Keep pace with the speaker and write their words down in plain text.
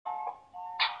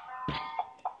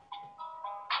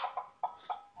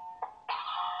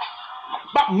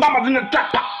My mama's in the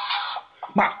trap.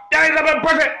 My daddy's a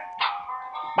president.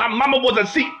 My mama was a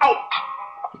CEO.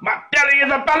 My daddy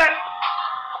is a felon.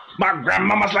 My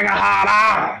grandmama sang a hard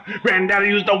on. Granddaddy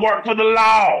used to work for the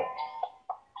law.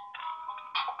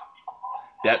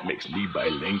 That makes me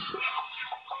bilingual.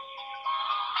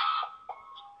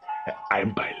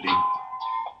 I'm bilingual.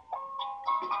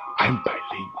 I'm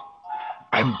bilingual.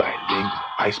 I'm bilingual.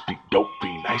 I speak dope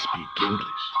fiend. I speak English.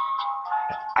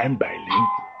 I'm bilingual.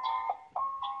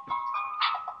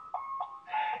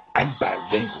 I'm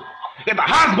bilingual. Got the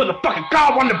hottest motherfucking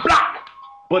car on the block,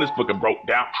 but it's fucking broke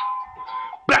down.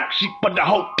 Black sheep for the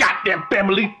whole goddamn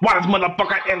family. Whitest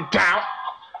motherfucker in town.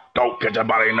 Don't catch a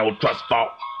body, no trust fall.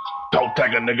 Don't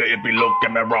take a nigga if he look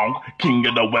at me wrong. King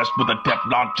of the West with a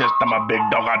Teflon chest. I'm a big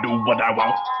dog. I do what I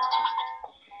want.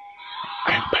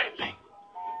 I'm bilingual.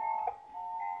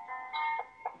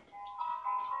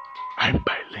 I'm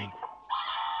bilingual.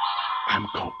 I'm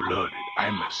cold-blooded.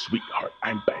 I'm a sweetheart.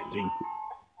 I'm bilingual.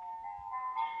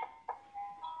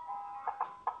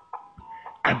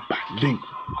 I'm bilingual.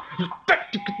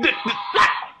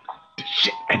 This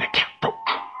shit ain't a cat rope.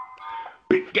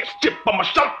 Big ass chip on my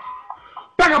shoulder.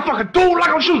 Back a fucking dude like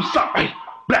I'm shooting something. Hey,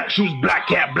 black shoes, black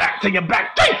hat, black taking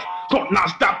black jeans. Go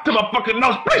non-stop till my fucking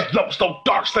nose bleeds. Look so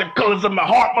dark, same colors in my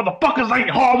heart. Motherfuckers ain't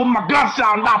hard with my gun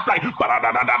sound. Not like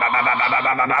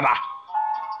ba-da-da-da-da-da-da-da-da-da-da.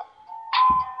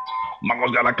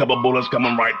 Mongo's got a couple bullets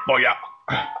coming right for ya.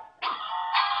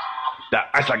 That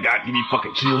ice I got give me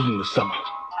fucking chills in the summer.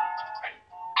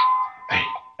 Hey,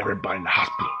 everybody in the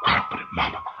hospital crying for their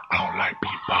mama. I don't like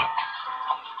being bothered.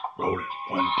 Rolling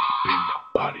one deep in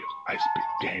the body. I spit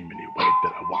game any way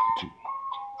that I want to.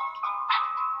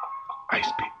 I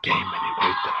spit game any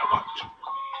way that I want to.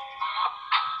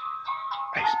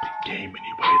 I spit game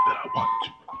any way that I want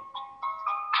to.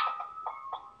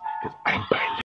 'Cause I'm bilingual.